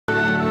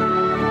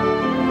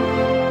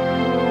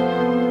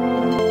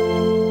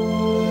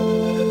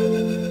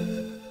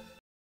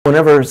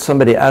whenever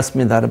somebody asks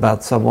me that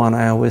about sub-1,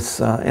 I always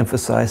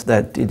emphasize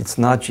that it's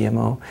not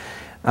GMO.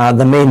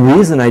 The main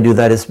reason I do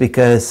that is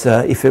because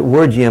if it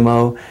were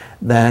GMO,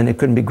 then it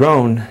couldn't be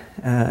grown,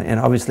 and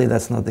obviously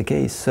that's not the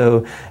case.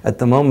 So at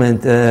the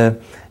moment,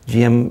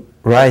 GM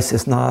rice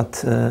is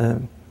not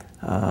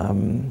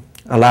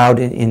allowed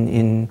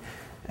in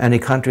any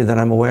country that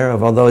I'm aware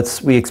of, although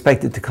we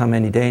expect it to come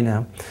any day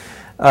now.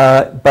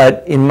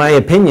 But in my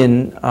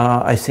opinion,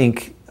 I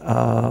think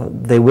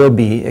they will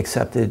be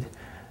accepted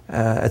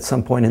at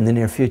some point in the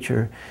near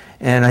future.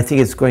 And I think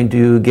it's going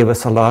to give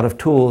us a lot of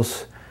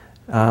tools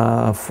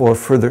for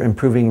further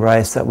improving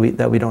rice that we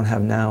don't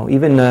have now.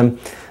 Even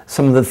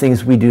some of the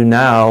things we do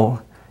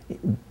now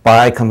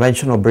by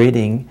conventional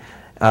breeding,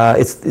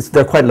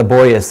 they're quite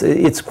laborious.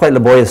 It's quite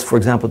laborious, for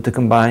example, to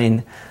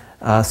combine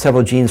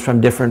several genes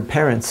from different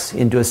parents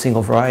into a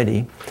single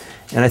variety.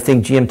 And I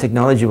think GM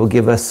technology will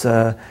give us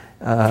a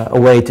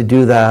way to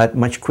do that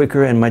much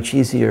quicker and much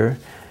easier.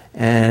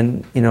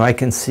 And I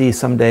can see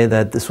someday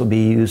that this will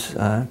be used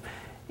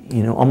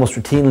almost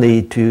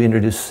routinely to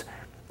introduce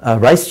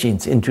rice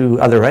genes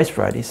into other rice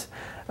varieties.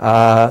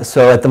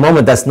 So at the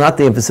moment, that's not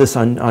the emphasis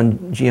on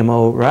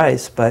GMO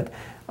rice, but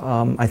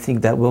I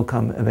think that will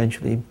come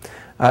eventually.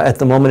 At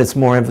the moment, it's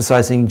more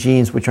emphasizing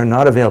genes which are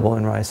not available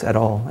in rice at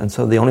all. And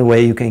so the only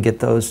way you can get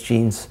those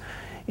genes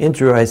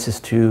into rice is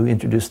to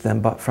introduce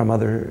them from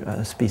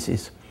other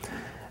species.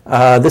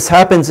 This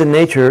happens in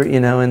nature,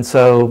 and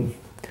so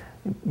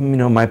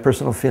my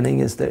personal feeling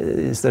is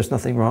there's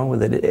nothing wrong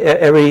with it.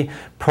 Every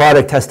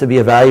product has to be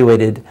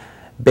evaluated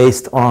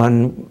based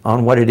on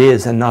what it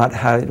is and not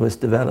how it was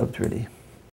developed, really.